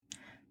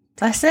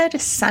Blessed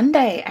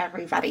Sunday,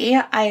 everybody.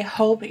 I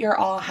hope you're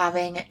all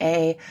having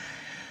a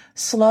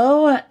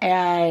slow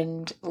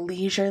and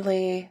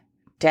leisurely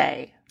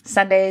day.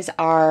 Sundays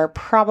are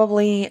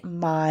probably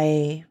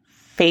my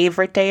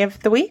favorite day of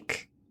the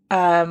week.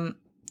 I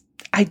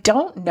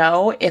don't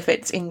know if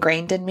it's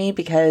ingrained in me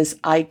because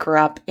I grew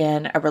up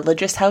in a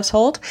religious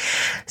household.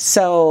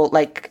 So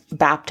like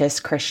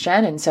Baptist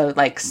Christian. And so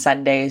like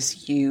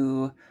Sundays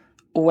you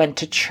went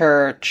to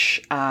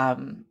church,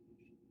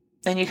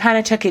 and you kind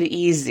of took it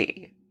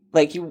easy.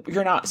 Like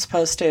you're not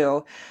supposed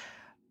to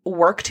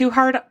work too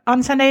hard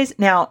on Sundays.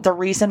 Now, the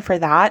reason for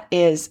that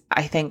is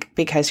I think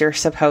because you're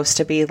supposed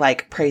to be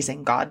like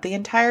praising God the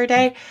entire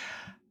day.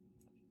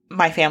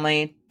 My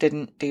family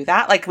didn't do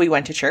that. Like we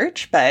went to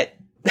church, but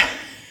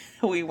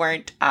we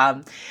weren't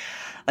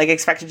like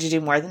expected to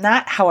do more than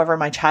that. However,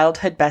 my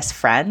childhood best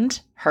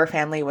friend, her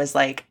family was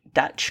like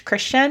Dutch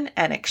Christian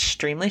and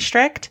extremely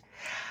strict.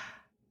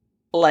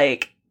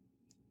 Like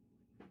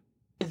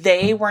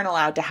they weren't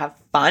allowed to have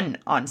fun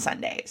on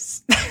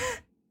Sundays.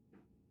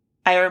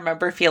 I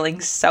remember feeling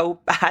so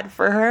bad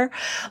for her.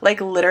 Like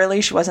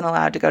literally she wasn't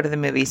allowed to go to the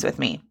movies with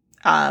me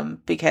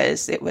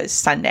because it was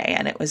Sunday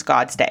and it was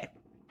God's day.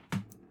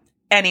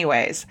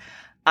 Anyways,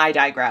 I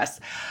digress.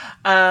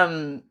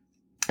 That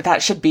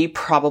should be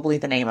probably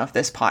the name of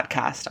this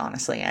podcast,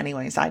 honestly.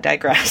 Anyways, I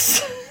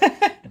digress.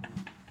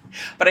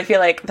 But I feel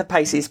like the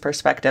Pisces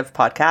Perspective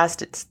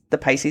podcast, it's the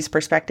Pisces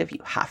perspective. You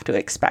have to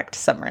expect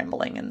some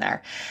rambling in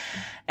there.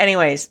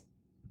 Anyways,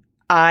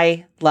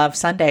 I love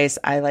Sundays.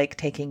 I like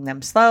taking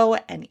them slow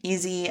and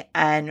easy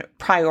and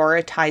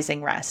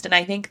prioritizing rest. And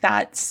I think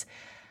that's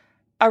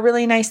a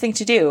really nice thing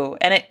to do.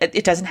 And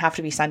it doesn't have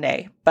to be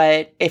Sunday.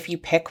 But if you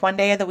pick one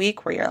day of the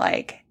week where you're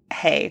like,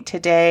 hey,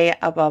 today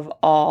above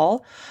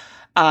all,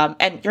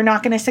 and you're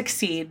not going to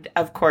succeed,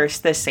 of course,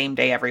 the same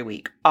day every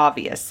week,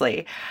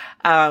 obviously.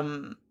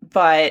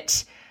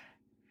 But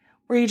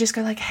where you just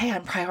go like, hey,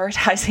 I'm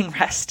prioritizing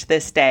rest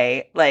this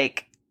day,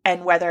 like,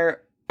 and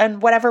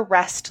whatever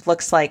rest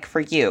looks like for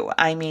you.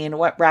 I mean,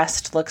 what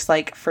rest looks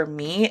like for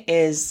me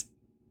is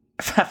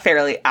a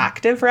fairly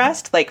active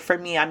rest. Like for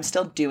me, I'm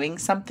still doing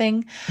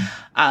something.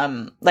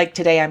 Like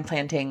today I'm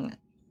planting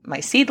my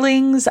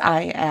seedlings.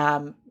 I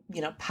am,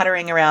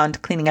 puttering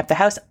around, cleaning up the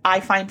house. I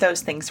find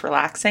those things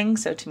relaxing.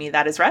 So to me,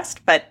 that is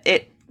rest, but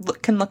it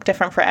can look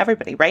different for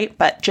everybody, right?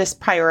 But just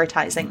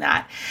prioritizing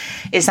that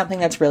is something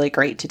that's really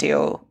great to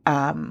do,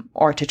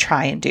 or to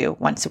try and do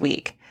once a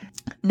week.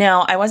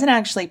 Now, I wasn't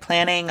actually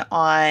planning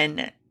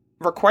on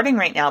recording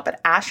right now,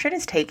 but Astrid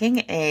is taking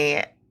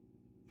a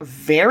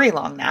very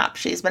long nap.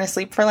 She's been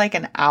asleep for like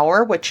an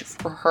hour, which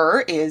for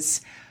her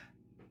is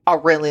a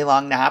really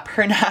long nap.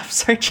 Her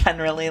naps are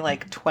generally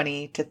like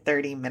 20 to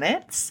 30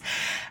 minutes.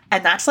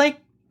 And that's like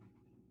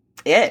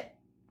it.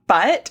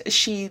 But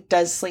she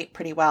does sleep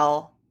pretty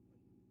well,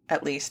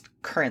 at least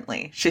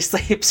currently. She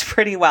sleeps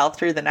pretty well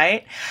through the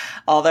night.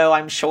 Although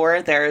I'm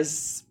sure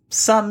there's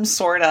some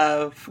sort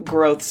of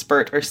growth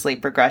spurt or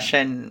sleep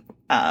regression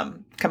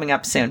coming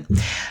up soon.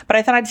 But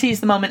I thought I'd seize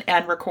the moment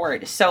and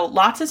record. So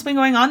lots has been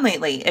going on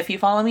lately. If you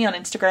follow me on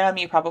Instagram,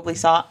 you probably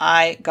saw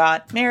I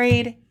got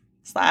married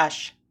 /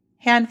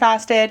 hand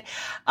fasted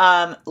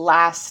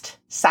last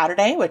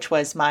Saturday, which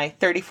was my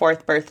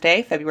 34th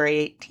birthday,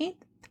 February 18th.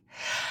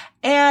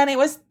 And it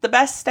was the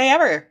best day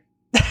ever.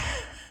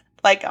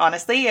 Like,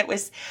 honestly, it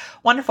was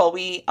wonderful.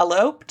 We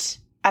eloped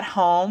at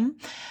home.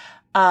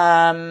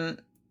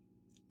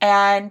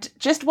 And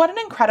just what an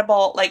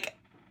incredible,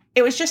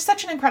 it was just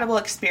such an incredible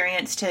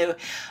experience to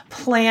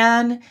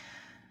plan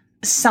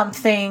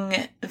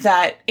something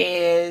that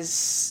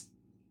is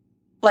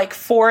like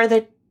for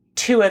the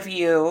two of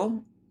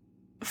you,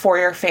 for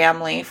your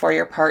family, for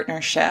your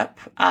partnership,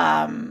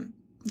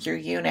 your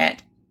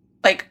unit,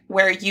 like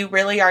where you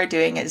really are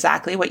doing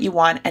exactly what you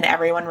want and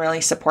everyone really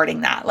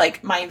supporting that.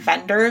 Like my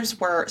vendors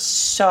were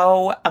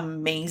so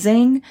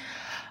amazing.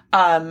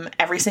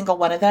 Every single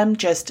one of them,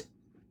 just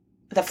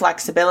the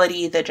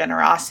flexibility, the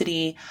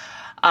generosity,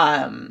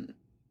 the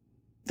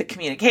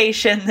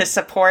communication, the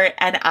support.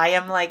 And I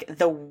am like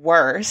the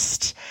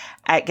worst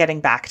at getting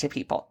back to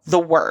people. The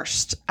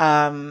worst.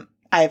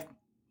 I've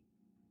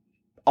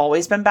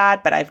always been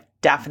bad, but I've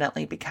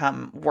definitely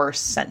become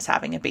worse since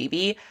having a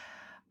baby.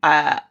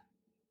 I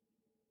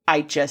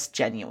just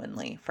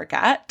genuinely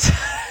forget.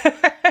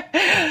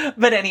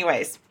 But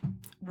anyways,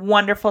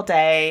 wonderful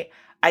day.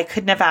 I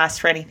couldn't have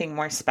asked for anything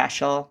more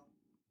special.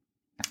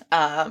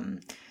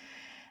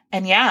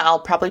 And yeah, I'll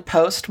probably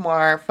post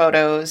more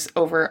photos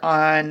over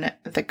on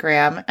the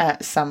gram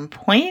at some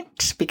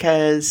point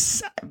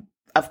because,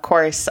 of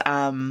course,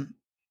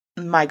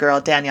 my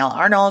girl, Danielle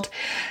Arnold,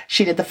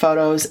 she did the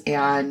photos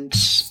and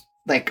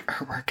like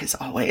her work is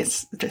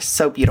always just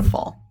so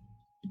beautiful.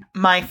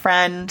 My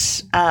friend,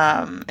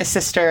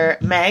 sister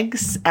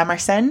Megs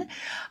Emerson,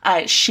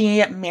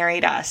 she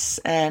married us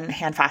and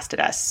hand fasted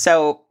us.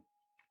 So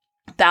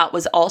that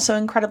was also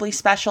incredibly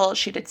special.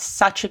 She did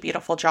such a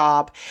beautiful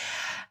job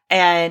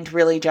and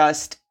really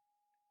just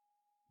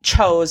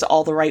chose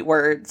all the right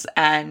words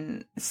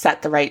and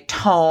set the right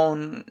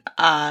tone.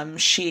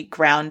 She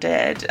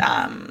grounded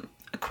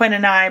Quinn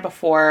and I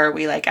before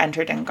we like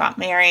entered and got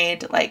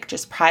married, like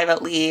just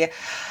privately.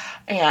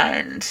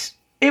 And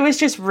it was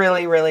just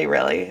really, really,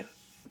 really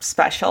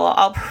special.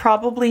 I'll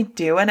probably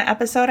do an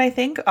episode, I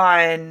think,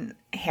 on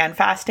hand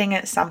fasting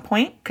at some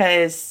point,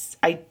 because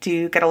I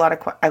do get a lot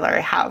of, I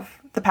have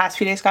the past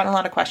few days gotten a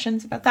lot of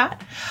questions about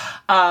that.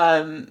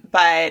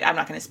 But I'm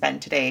not going to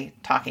spend today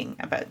talking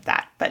about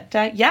that.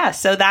 But yeah,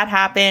 so that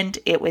happened.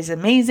 It was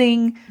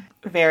amazing.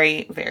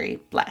 Very, very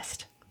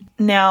blessed.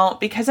 Now,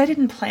 because I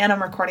didn't plan on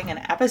recording an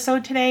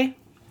episode today,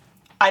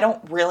 I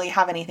don't really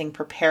have anything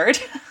prepared.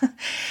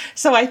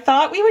 So I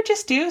thought we would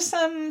just do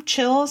some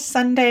chill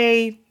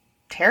Sunday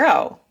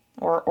tarot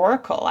or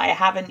oracle. I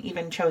haven't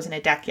even chosen a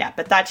deck yet,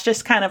 but that's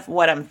just kind of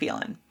what I'm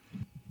feeling.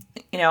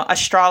 You know,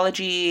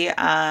 astrology,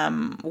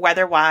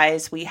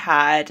 weather-wise, we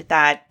had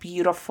that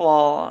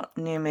beautiful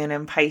new moon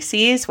in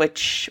Pisces,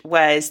 which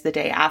was the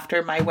day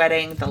after my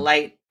wedding. The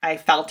light, I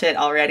felt it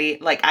already.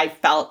 Like, I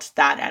felt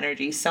that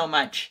energy so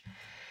much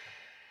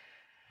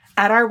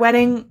at our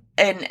wedding.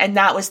 And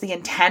that was the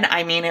intent.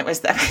 I mean, it was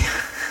the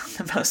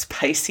most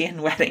Piscean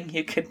wedding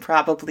you could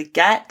probably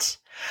get.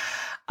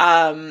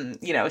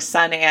 You know,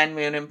 sun and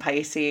moon in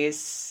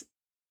Pisces.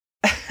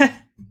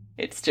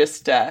 It's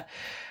just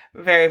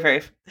very,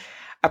 very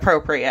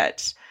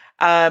appropriate.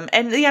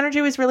 And the energy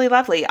was really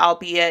lovely,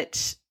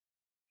 albeit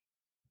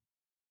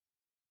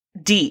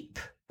deep,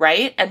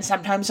 right? And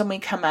sometimes when we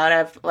come out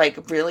of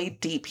like really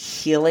deep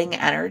healing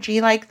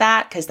energy like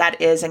that, because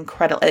that is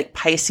incredible, like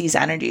Pisces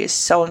energy is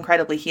so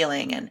incredibly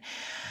healing. And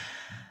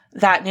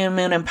that new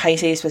moon in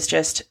Pisces was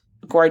just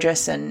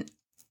gorgeous and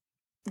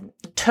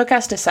took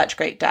us to such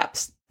great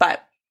depths.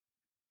 But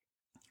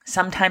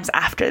sometimes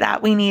after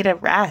that, we need a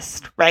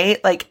rest,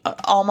 right? Like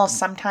almost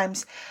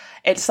sometimes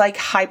it's like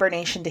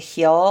hibernation to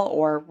heal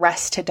or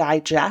rest to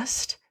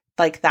digest,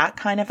 like that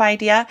kind of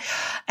idea.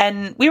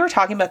 And we were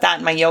talking about that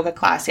in my yoga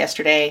class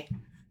yesterday,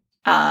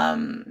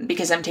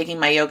 because I'm taking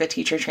my yoga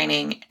teacher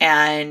training,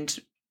 and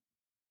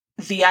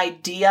the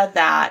idea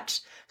that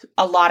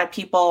a lot of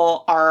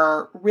people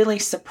are really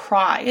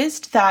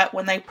surprised that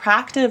when they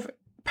practice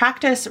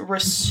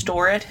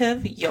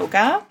restorative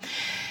yoga,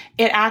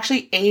 it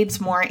actually aids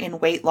more in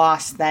weight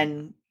loss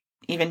than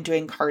even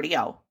doing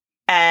cardio.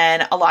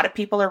 And a lot of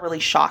people are really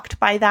shocked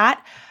by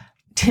that.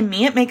 To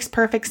me, it makes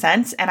perfect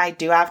sense. And I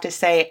do have to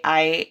say,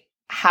 I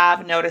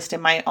have noticed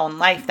in my own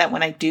life that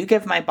when I do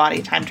give my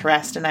body time to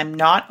rest and I'm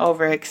not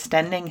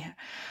overextending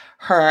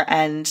her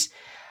and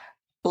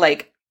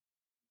like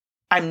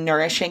I'm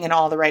nourishing in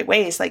all the right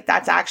ways, like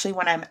that's actually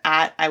when I'm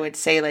at, I would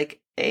say like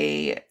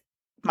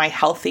my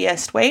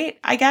healthiest weight,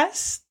 I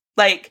guess.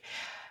 Like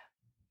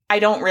I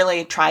don't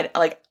really try to,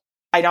 like,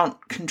 I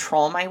don't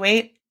control my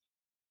weight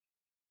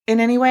in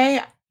any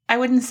way, I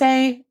wouldn't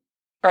say,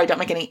 or I don't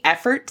make any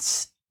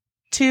efforts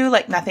to,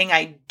 like nothing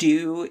I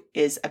do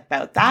is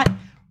about that.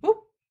 Oop,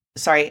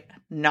 sorry,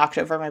 knocked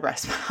over my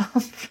breast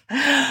pump.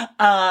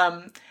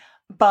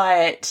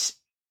 But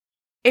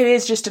it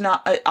is just an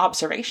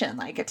observation,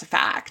 like it's a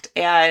fact.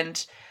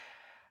 And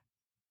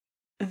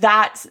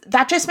that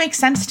just makes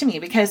sense to me,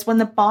 because when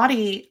the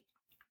body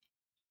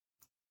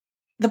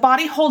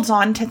holds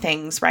on to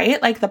things, right?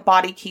 Like the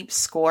body keeps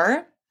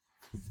score.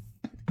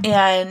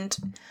 And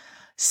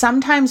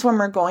sometimes when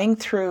we're going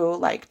through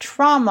like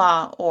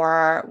trauma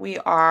or we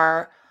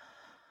are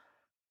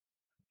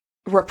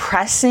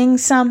repressing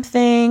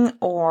something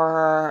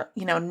or,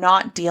 you know,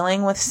 not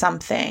dealing with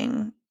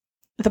something,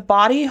 the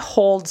body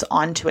holds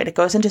on to it. It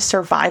goes into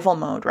survival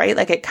mode, right?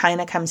 Like it kind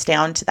of comes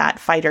down to that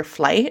fight or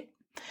flight.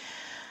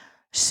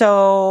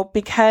 So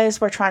because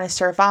we're trying to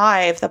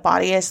survive, the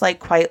body is like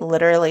quite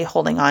literally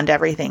holding on to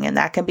everything. And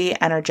that can be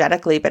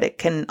energetically, but it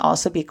can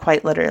also be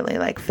quite literally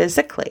like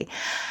physically.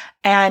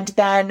 And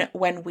then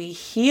when we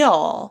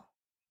heal,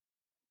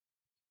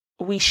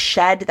 we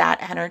shed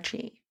that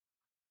energy.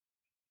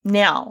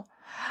 Now,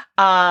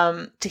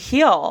 to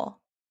heal,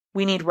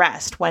 we need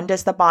rest. When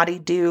does the body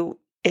do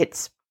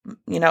its,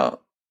 you know,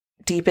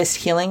 deepest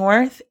healing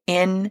work?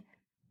 In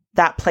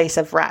that place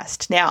of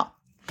rest. Now,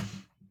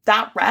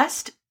 that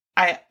rest,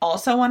 I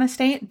also want to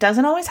state,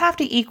 doesn't always have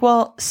to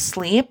equal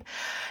sleep.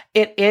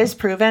 It is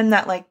proven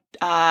that like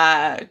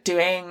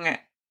doing,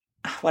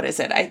 what is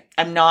it?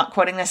 I'm not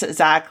quoting this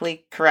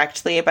exactly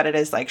correctly, but it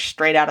is like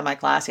straight out of my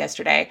class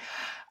yesterday.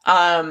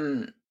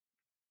 20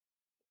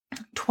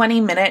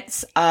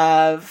 minutes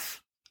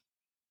of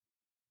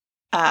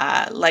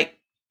like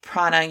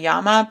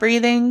pranayama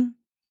breathing,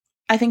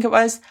 I think it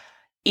was,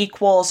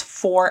 equals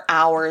 4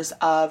 hours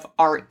of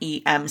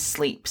REM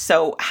sleep.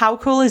 So how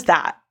cool is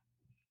that?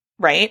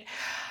 Right?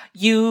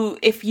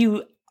 If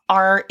you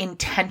are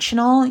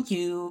intentional,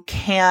 you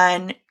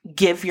can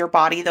give your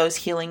body those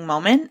healing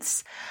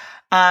moments.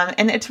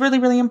 And it's really,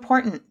 really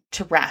important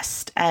to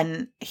rest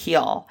and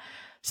heal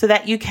so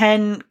that you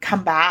can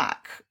come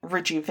back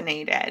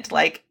rejuvenated.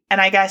 Like,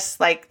 and I guess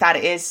like that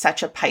is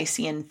such a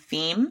Piscean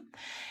theme,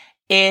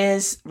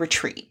 is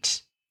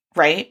retreat,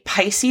 right?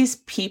 Pisces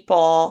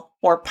people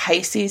or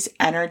Pisces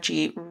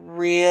energy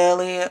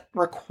really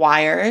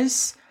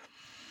requires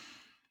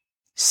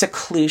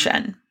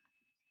seclusion.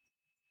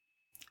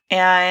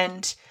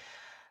 And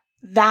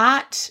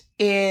that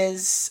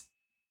is,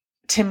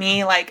 to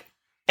me, like,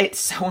 it's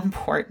so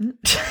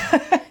important.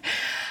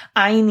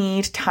 I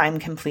need time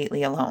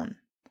completely alone.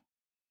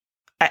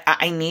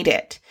 I need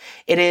it.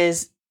 It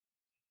is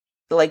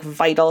like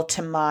vital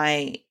to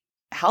my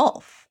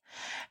health.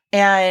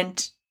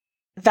 And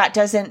that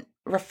doesn't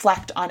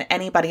reflect on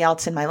anybody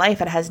else in my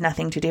life. It has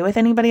nothing to do with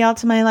anybody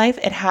else in my life.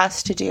 It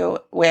has to do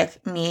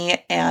with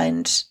me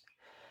and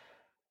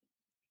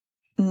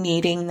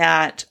needing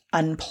that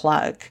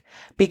unplug,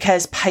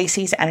 because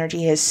Pisces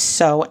energy is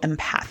so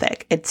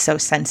empathic. It's so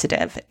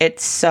sensitive.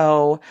 It's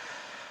so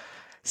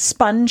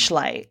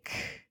sponge-like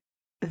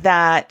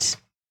that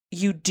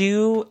you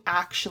do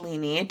actually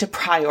need to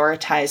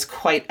prioritize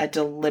quite a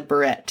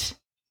deliberate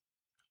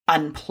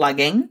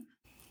unplugging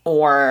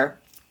or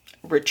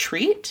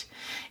retreat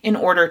in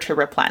order to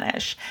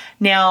replenish.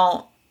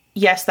 Now,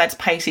 yes, that's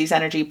Pisces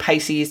energy,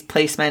 Pisces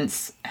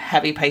placements,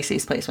 heavy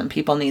Pisces placement.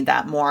 People need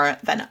that more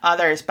than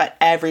others, but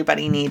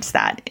everybody needs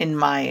that, in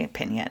my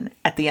opinion,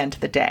 at the end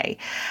of the day.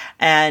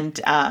 And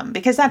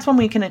because that's when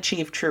we can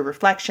achieve true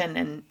reflection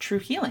and true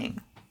healing.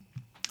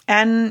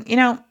 And, you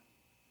know,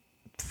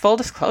 full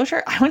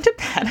disclosure, I went to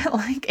bed at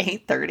like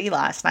 8:30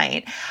 last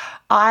night.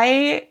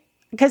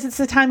 Because it's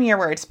the time of year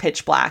where it's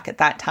pitch black at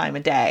that time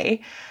of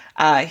day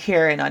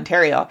here in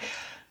Ontario.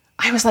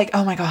 I was like,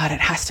 oh my God, it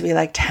has to be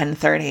like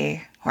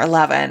 10:30 or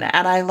 11.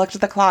 And I looked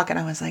at the clock and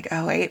I was like,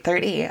 oh,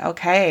 8:30.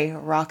 Okay,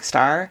 rock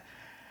star.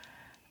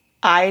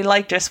 I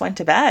like just went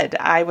to bed.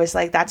 I was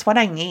like, that's what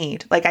I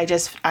need. Like,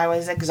 I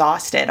was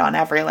exhausted on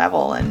every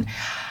level. And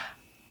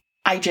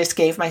I just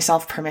gave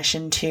myself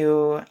permission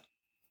to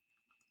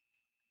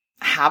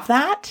have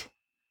that,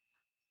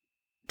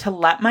 to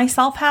let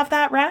myself have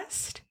that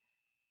rest,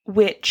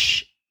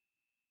 which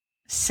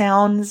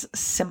sounds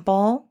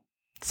simple.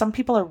 Some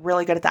people are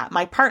really good at that.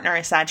 My partner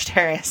is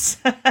Sagittarius.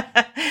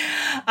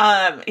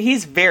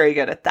 He's very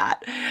good at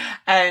that.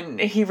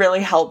 And he really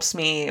helps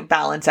me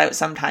balance out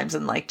sometimes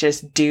and like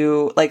just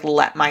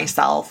let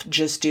myself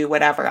just do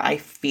whatever I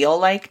feel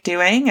like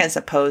doing as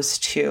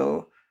opposed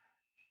to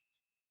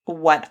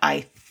what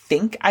I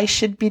think I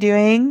should be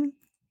doing.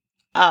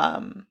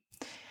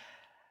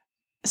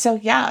 So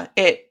yeah,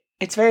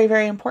 it's very,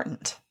 very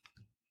important.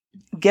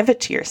 Give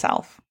it to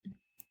yourself.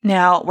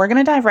 Now we're going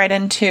to dive right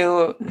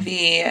into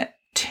the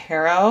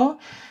tarot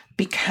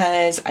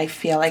because I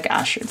feel like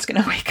Astrid's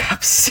going to wake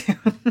up soon.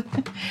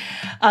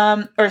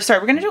 We're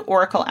going to do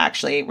Oracle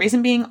actually.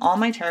 Reason being, all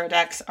my tarot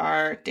decks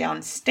are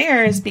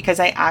downstairs because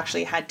I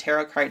actually had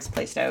tarot cards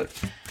placed out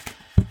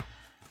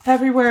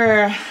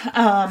everywhere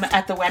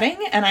at the wedding,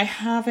 and I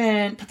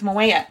haven't put them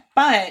away yet.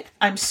 But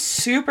I'm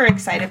super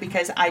excited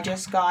because I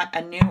just got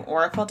a new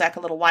Oracle deck a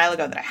little while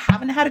ago that I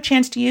haven't had a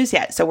chance to use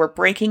yet. So we're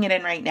breaking it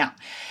in right now.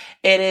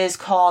 It is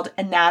called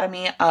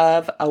Anatomy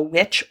of a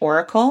Witch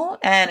Oracle,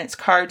 and it's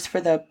cards for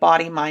the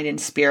body, mind, and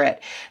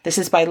spirit. This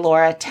is by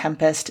Laura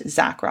Tempest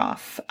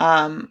Zakroff.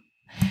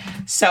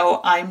 So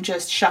I'm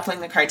just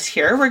shuffling the cards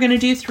here. We're going to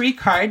do 3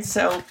 cards.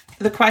 So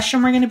the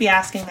question we're going to be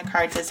asking the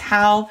cards is,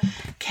 how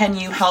can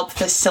you help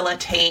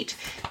facilitate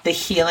the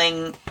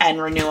healing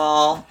and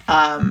renewal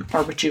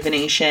or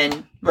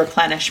rejuvenation,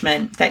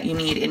 replenishment that you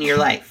need in your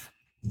life?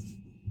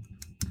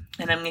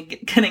 And I'm going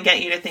to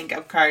get you to think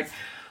of card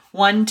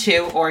 1,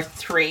 2, or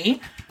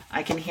 3.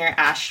 I can hear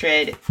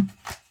Astrid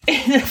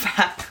in the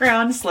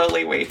background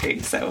slowly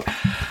waking, so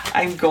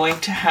I'm going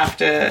to have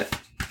to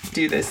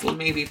do this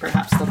maybe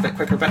perhaps a little bit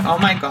quicker. But oh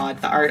my God,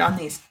 the art on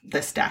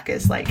this deck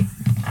is like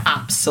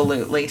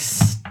absolutely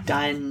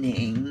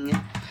stunning.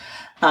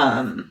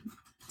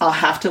 I'll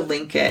have to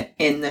link it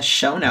in the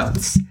show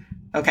notes.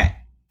 Okay,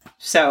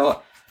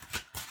 so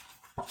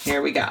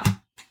here we go.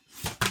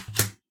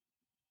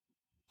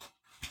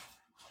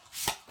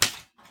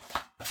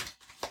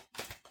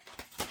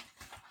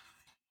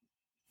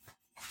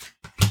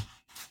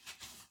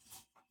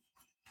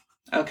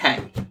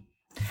 Okay,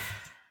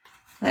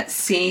 let's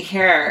see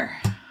here.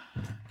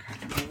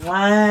 Card number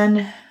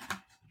 1.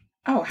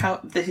 Oh, how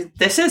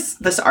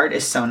this art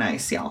is so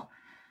nice, y'all.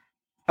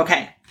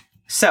 Okay,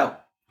 so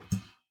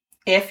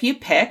if you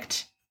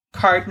picked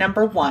card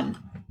number 1,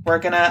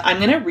 I'm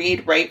gonna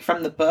read right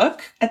from the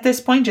book at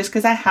this point, just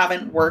because I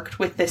haven't worked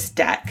with this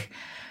deck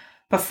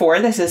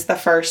before. This is the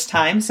first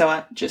time,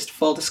 so just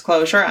full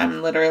disclosure,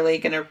 I'm literally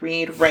gonna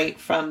read right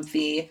from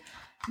the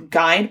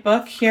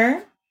guidebook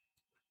here.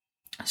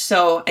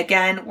 So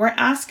again, we're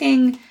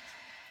asking,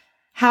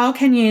 how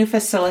can you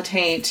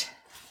facilitate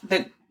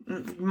the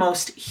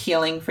most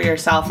healing for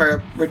yourself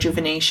or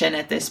rejuvenation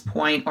at this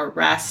point, or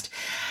rest?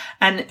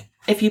 And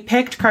if you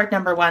picked card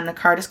number 1, the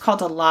card is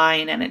called a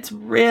line, and it's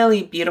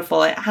really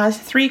beautiful. It has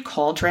 3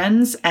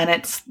 cauldrons, and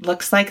it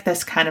looks like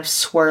this kind of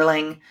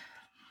swirling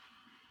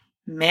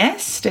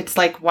mist. It's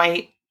like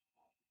white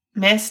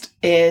mist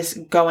is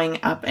going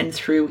up and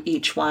through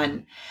each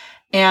one.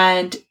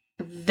 And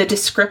the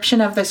description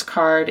of this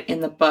card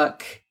in the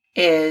book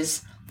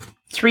is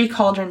 3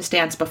 cauldrons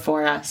dance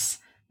before us,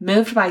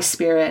 moved by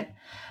spirit.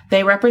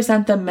 They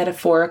represent the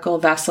metaphorical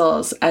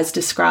vessels as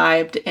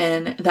described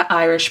in the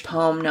Irish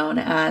poem known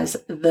as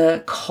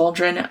the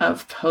Cauldron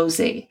of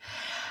Posey.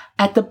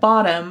 At the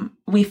bottom,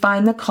 we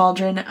find the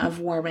Cauldron of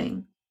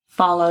Warming,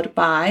 followed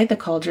by the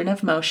Cauldron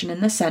of Motion in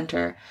the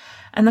center,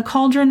 and the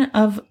Cauldron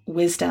of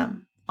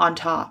Wisdom on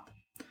top.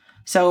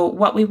 So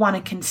what we want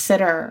to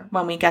consider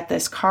when we get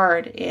this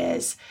card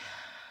is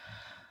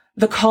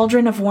the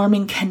Cauldron of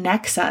Warming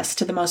connects us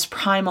to the most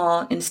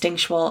primal,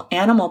 instinctual,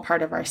 animal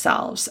part of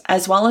ourselves,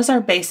 as well as our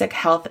basic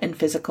health and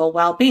physical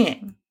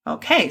well-being.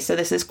 Okay, so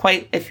this is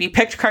quite, if you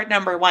picked card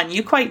number 1,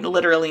 you quite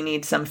literally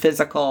need some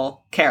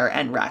physical care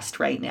and rest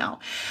right now.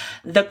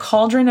 The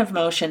Cauldron of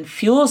Motion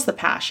fuels the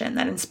passion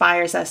that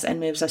inspires us and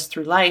moves us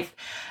through life.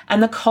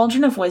 And the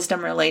Cauldron of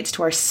Wisdom relates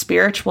to our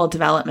spiritual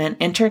development,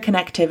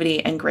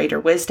 interconnectivity, and greater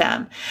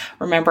wisdom.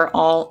 Remember,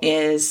 all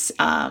is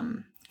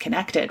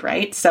connected,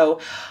 right? So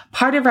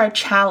part of our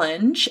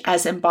challenge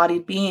as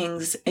embodied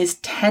beings is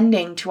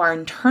tending to our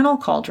internal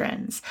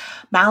cauldrons,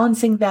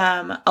 balancing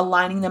them,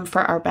 aligning them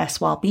for our best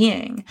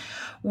well-being.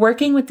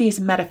 Working with these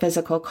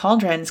metaphysical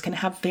cauldrons can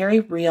have very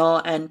real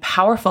and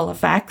powerful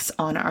effects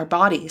on our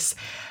bodies.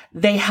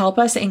 They help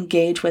us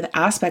engage with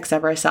aspects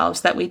of ourselves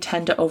that we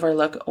tend to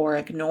overlook or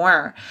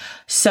ignore.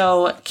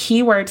 So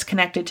keywords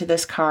connected to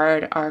this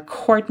card are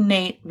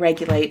coordinate,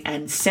 regulate,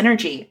 and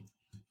synergy.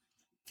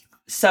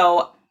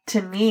 So to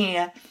me,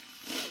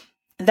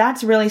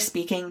 that's really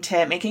speaking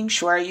to making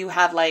sure you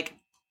have like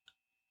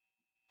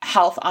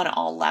health on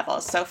all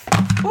levels. So,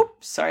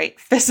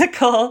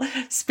 physical,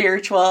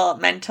 spiritual,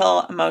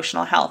 mental,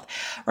 emotional health.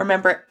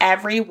 Remember,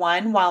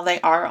 everyone, while they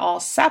are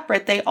all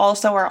separate, they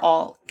also are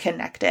all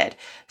connected.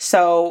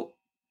 So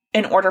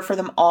in order for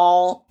them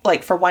all,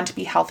 like for one to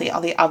be healthy,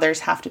 all the others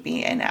have to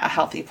be in a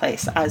healthy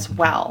place as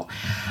well,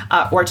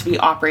 or to be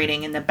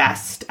operating in the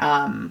best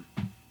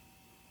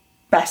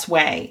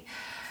way.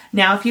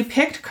 Now, if you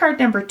picked card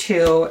number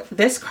 2,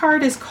 this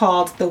card is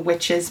called the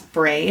Witch's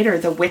Braid, or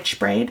the Witch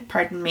Braid,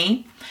 pardon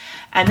me.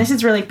 And this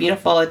is really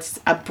beautiful. It's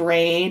a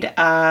braid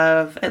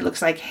of, it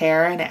looks like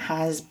hair, and it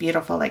has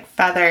beautiful like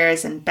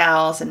feathers and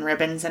bells and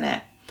ribbons in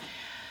it.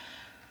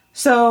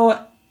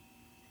 So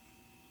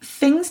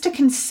things to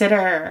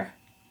consider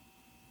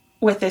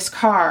with this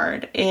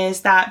card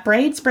is that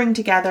braids bring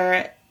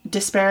together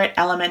disparate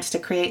elements to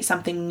create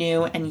something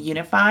new and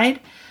unified.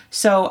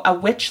 So a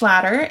witch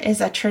ladder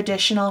is a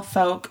traditional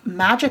folk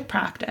magic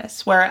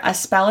practice where a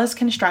spell is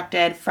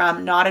constructed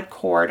from knotted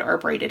cord or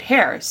braided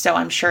hair. So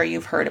I'm sure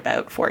you've heard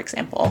about, for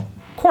example,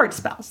 cord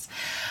spells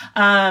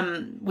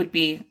would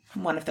be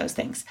one of those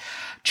things.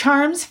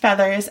 Charms,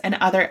 feathers, and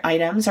other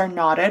items are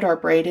knotted or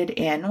braided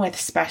in with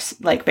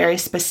very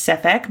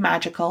specific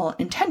magical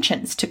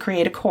intentions to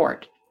create a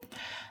cord.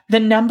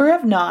 The number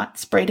of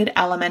knots, braided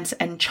elements,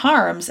 and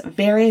charms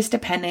varies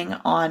depending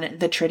on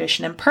the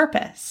tradition and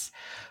purpose,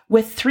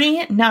 with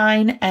 3,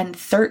 9, and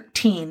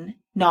 13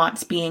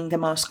 knots being the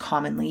most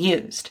commonly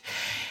used.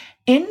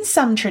 In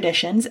some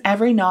traditions,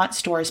 every knot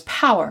stores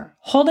power,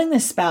 holding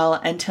the spell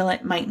until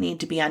it might need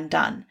to be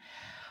undone.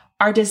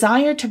 Our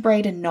desire to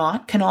braid a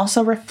knot can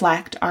also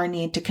reflect our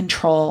need to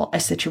control a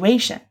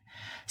situation.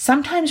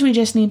 Sometimes we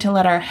just need to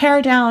let our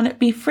hair down,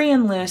 be free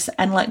and loose,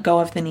 and let go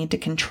of the need to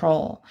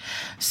control.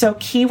 So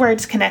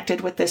keywords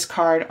connected with this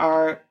card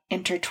are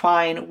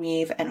intertwine,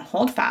 weave, and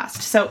hold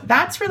fast. So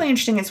that's really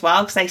interesting as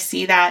well, because I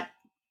see that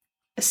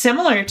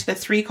similar to the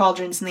 3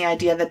 cauldrons and the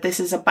idea that this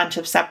is a bunch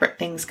of separate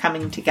things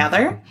coming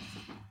together.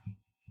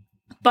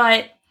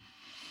 But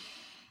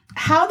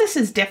how this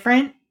is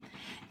different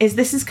is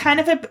this is kind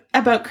of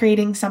about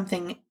creating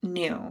something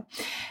new.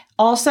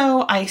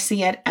 Also, I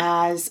see it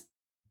as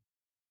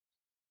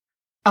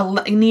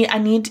a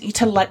need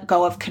to let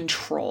go of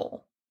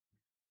control,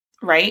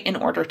 right? In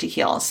order to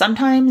heal.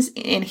 Sometimes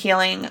in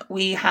healing,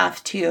 we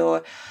have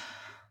to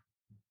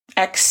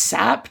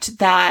accept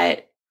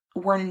that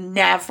we're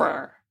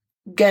never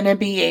going to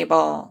be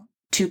able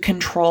to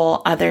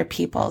control other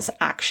people's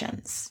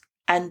actions.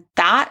 And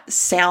that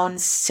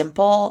sounds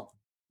simple,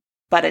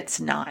 but it's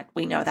not.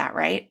 We know that,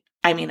 right?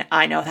 I mean,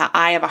 I know that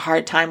I have a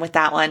hard time with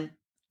that one.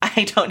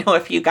 I don't know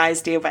if you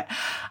guys do, but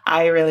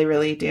I really,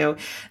 really do.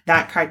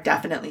 That card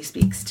definitely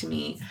speaks to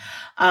me.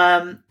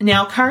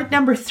 Now, card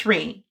number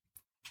 3.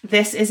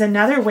 This is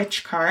another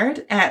witch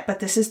card,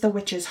 but this is the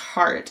Witch's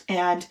Heart.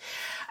 And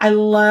I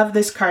love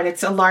this card.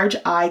 It's a large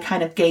eye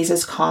kind of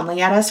gazes calmly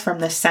at us from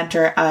the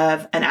center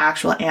of an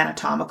actual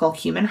anatomical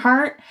human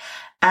heart.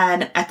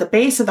 And at the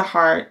base of the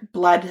heart,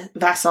 blood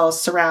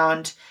vessels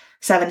surround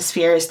 7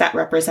 spheres that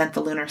represent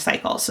the lunar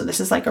cycle. So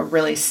this is like a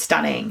really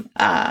stunning,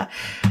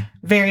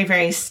 very,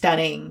 very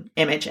stunning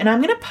image. And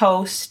I'm going to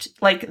post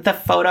like the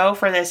photo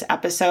for this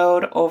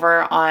episode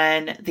over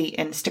on the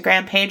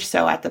Instagram page.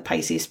 So at the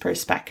Pisces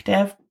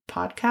Perspective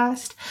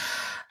podcast,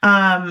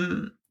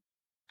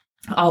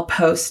 I'll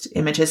post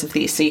images of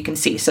these so you can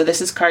see. So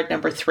this is card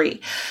number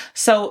 3.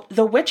 So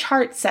the Witch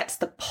Heart sets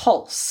the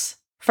pulse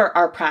for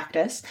our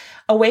practice,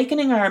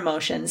 awakening our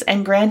emotions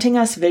and granting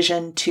us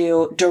vision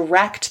to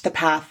direct the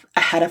path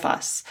ahead of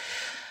us.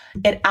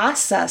 it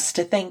asks us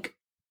to think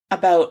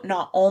about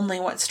not only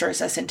what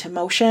stirs us into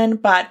motion,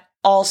 but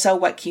also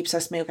what keeps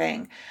us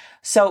moving.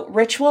 So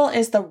ritual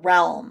is the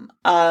realm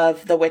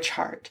of the witch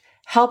heart,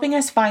 helping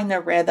us find the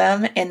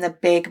rhythm in the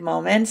big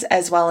moments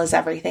as well as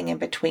everything in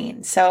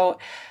between. So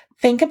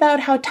think about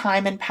how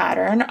time and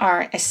pattern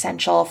are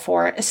essential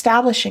for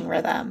establishing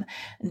rhythm.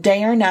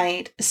 Day or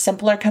night,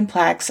 simple or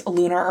complex,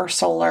 lunar or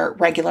solar,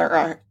 regular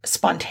or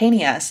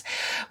spontaneous.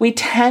 We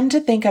tend to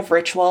think of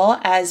ritual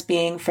as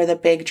being for the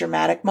big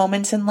dramatic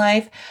moments in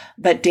life,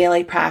 but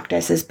daily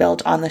practice is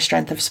built on the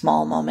strength of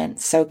small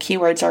moments. So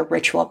keywords are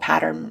ritual,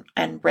 pattern,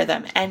 and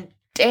rhythm. And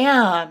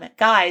damn,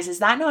 guys, is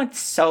that not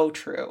so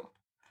true?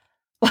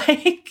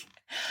 Like,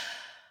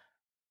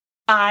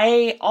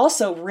 I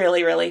also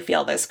really, really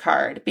feel this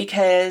card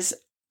because,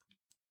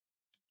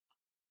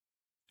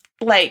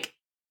 like,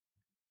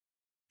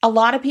 a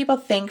lot of people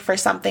think for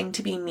something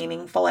to be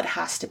meaningful, it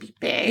has to be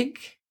big.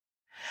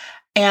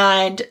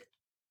 And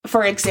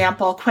for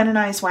example, Quinn and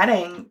I's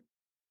wedding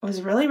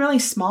was really, really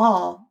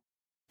small.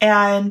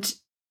 And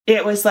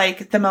it was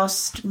like the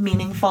most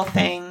meaningful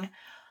thing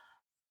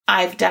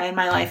I've done in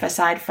my life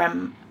aside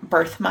from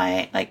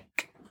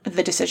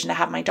the decision to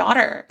have my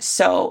daughter.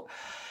 So,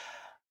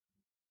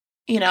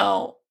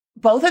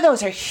 both of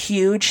those are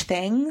huge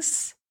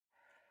things.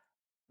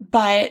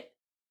 But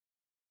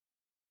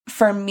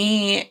for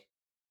me,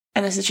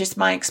 and this is just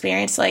my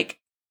experience,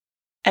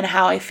 and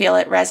how I feel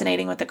it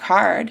resonating with the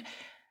card,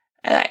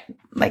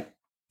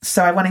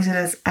 so I want to use it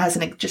as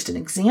just an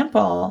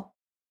example.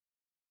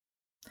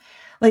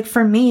 Like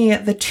for me,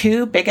 the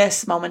two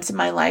biggest moments in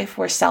my life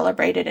were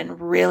celebrated in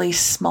really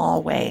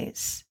small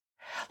ways.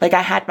 Like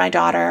I had my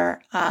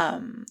daughter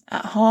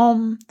at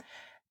home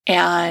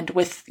and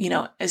with,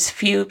 as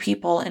few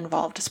people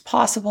involved as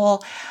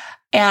possible.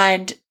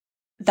 And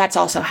that's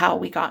also how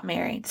we got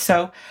married.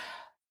 So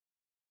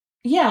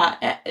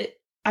yeah,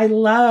 I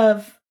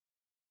love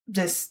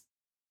this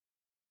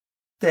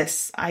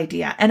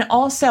idea. And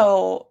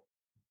also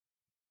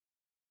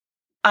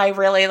I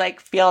really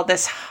feel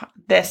this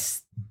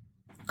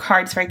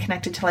card's very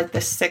connected to the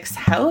sixth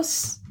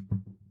house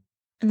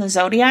in the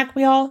zodiac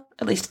wheel.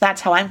 At least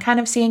that's how I'm kind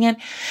of seeing it.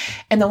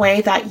 And the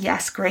way that,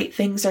 yes, great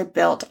things are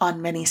built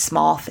on many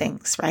small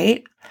things,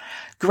 right?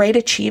 Great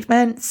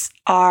achievements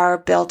are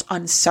built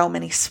on so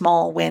many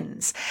small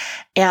wins.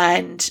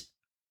 And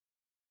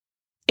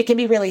it can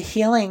be really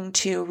healing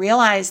to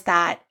realize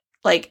that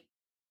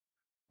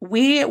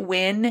we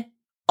win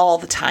all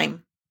the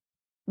time.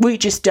 We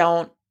just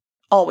don't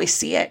always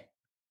see it,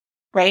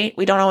 right?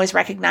 We don't always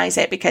recognize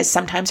it because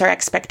sometimes our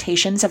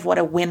expectations of what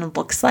a win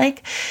looks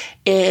like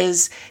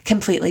is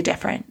completely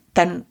different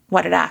than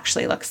what it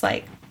actually looks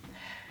like.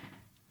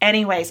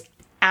 Anyways,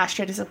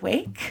 Astrid is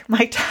awake.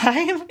 My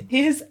time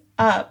is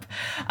up.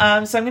 So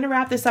I'm going to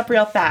wrap this up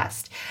real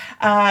fast.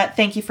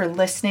 Thank you for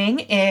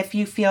listening. If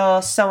you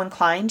feel so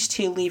inclined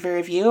to leave a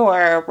review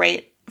or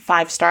rate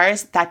 5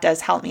 stars, that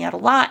does help me out a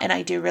lot, and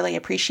I do really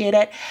appreciate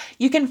it.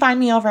 You can find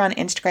me over on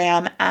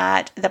Instagram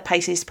at the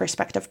Pisces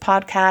Perspective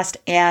Podcast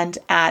and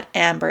at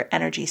Amber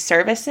Energy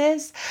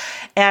Services.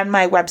 And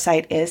my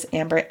website is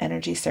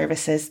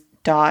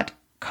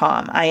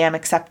amberenergyservices.com. I am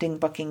accepting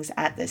bookings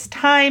at this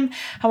time.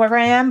 However,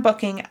 I am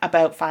booking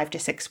about 5 to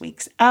 6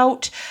 weeks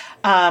out.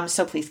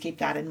 So please keep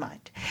that in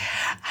mind.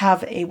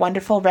 Have a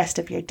wonderful rest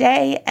of your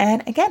day.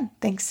 And again,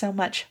 thanks so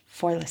much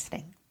for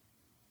listening.